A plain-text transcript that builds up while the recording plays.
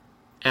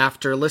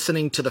After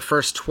listening to the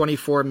first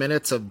 24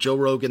 minutes of Joe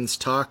Rogan's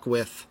talk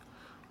with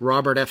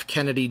Robert F.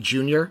 Kennedy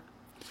Jr.,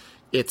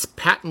 it's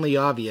patently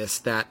obvious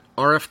that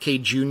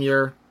RFK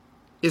Jr.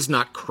 is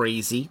not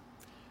crazy.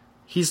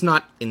 He's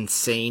not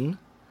insane.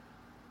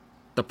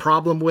 The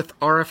problem with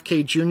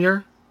RFK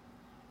Jr.,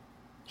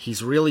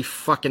 he's really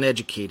fucking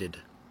educated.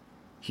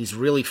 He's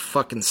really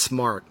fucking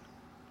smart.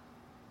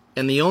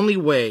 And the only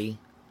way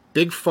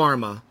Big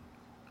Pharma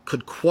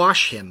could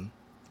quash him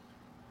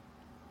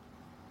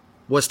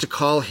was to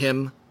call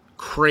him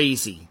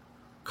crazy,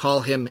 call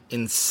him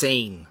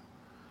insane.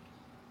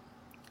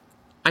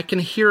 I can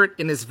hear it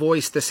in his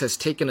voice. This has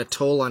taken a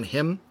toll on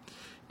him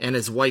and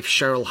his wife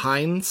Cheryl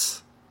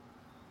Hines.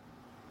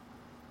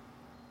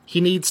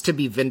 He needs to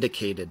be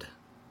vindicated.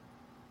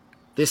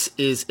 This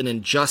is an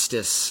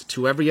injustice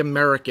to every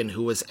American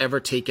who has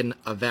ever taken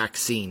a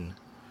vaccine.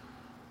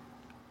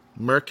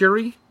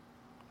 Mercury?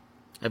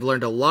 I've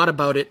learned a lot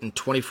about it in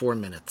 24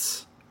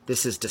 minutes.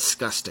 This is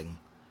disgusting.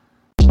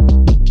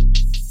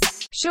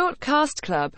 Shortcast Club